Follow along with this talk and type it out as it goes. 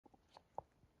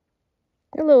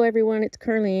Hello everyone, it's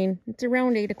Carlene. It's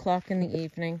around 8 o'clock in the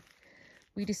evening.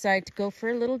 We decided to go for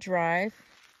a little drive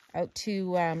out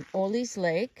to Ollie's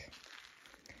Lake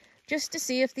just to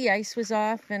see if the ice was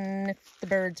off and if the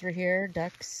birds were here,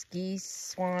 ducks, geese,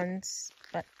 swans,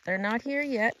 but they're not here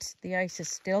yet. The ice is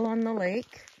still on the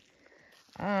lake.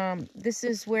 This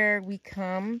is where we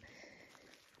come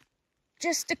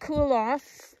just to cool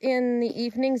off in the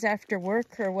evenings after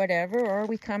work or whatever, or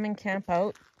we come and camp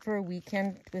out for a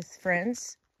weekend with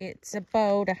friends. It's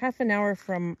about a half an hour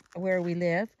from where we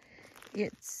live.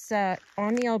 It's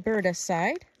on the Alberta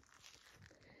side.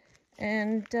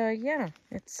 And yeah,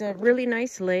 it's a really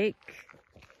nice lake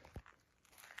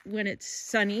when it's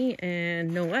sunny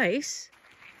and no ice.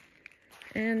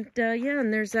 And yeah,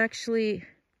 and there's actually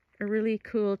a really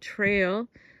cool trail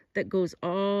that goes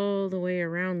all the way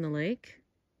around the lake.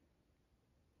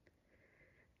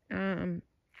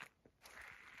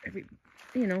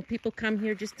 People come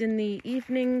here just in the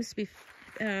evenings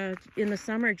in the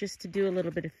summer just to do a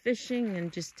little bit of fishing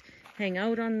and just hang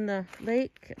out on the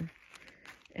lake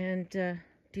and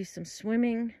do some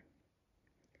swimming.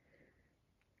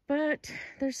 But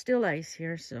there's still ice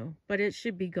here, but it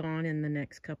should be gone in the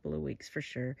next couple of weeks for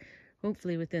sure.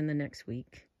 Hopefully within the next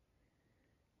week.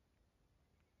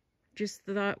 Just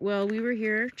thought while we were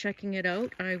here checking it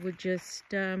out, I would just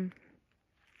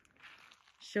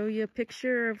show you a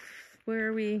picture of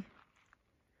where we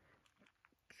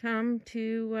come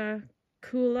to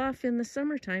cool off in the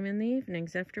summertime in the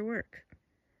evenings after work.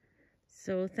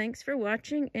 So thanks for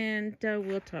watching, and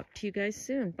we'll talk to you guys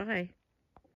soon. Bye.